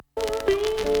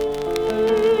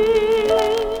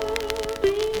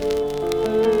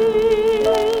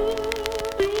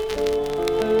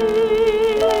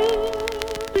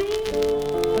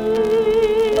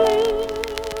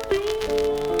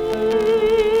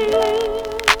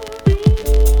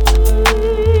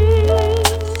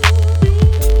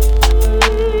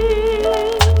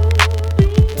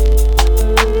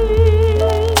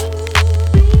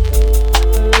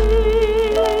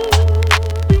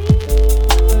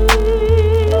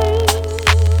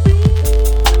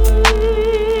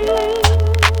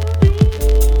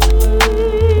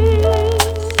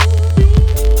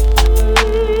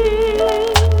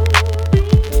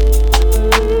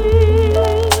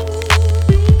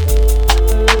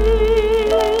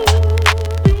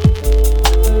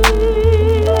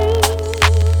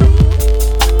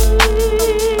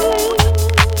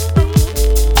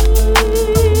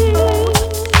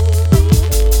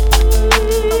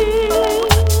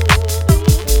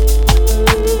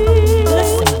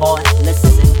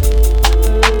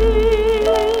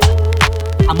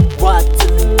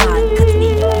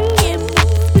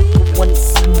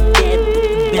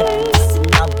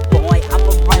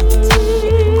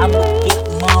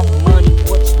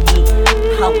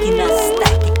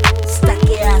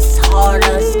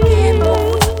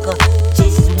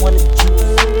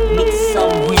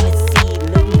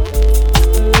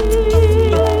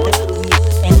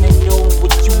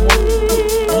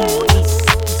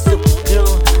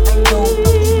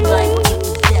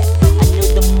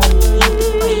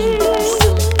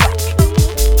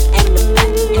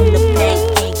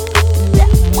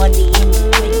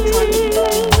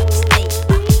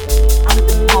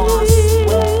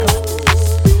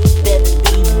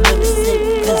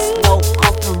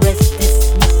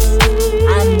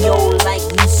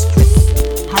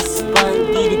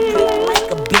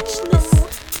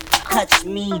Touch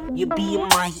me, you'll be in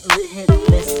my hit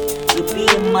list. You'll be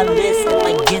in my list, in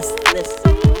my guest list.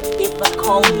 If I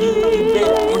call you, you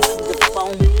better answer the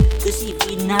phone. Cause if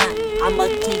you're not, I'ma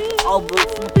take over,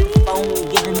 flip the phone,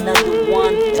 get another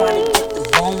one, try to get the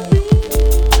bone.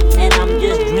 And I'm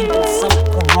just drinking some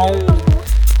Corona,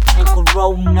 and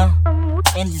Corona,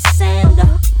 and the sander,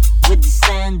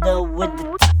 with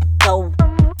the tiptoe.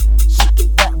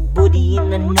 Shaking that booty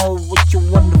and I know what you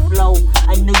wanna flow.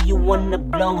 I know you wanna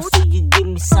blow, so you give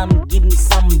me some dough. Give me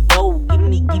some dough.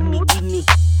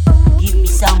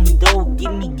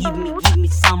 Give me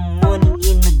some money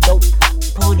in the dope.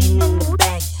 Put it in the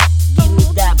bag. Give me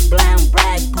that blind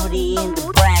brag. Put it in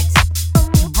the brags.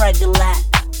 You brag a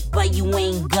lot, but you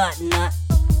ain't got none.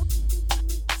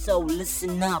 So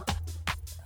listen up.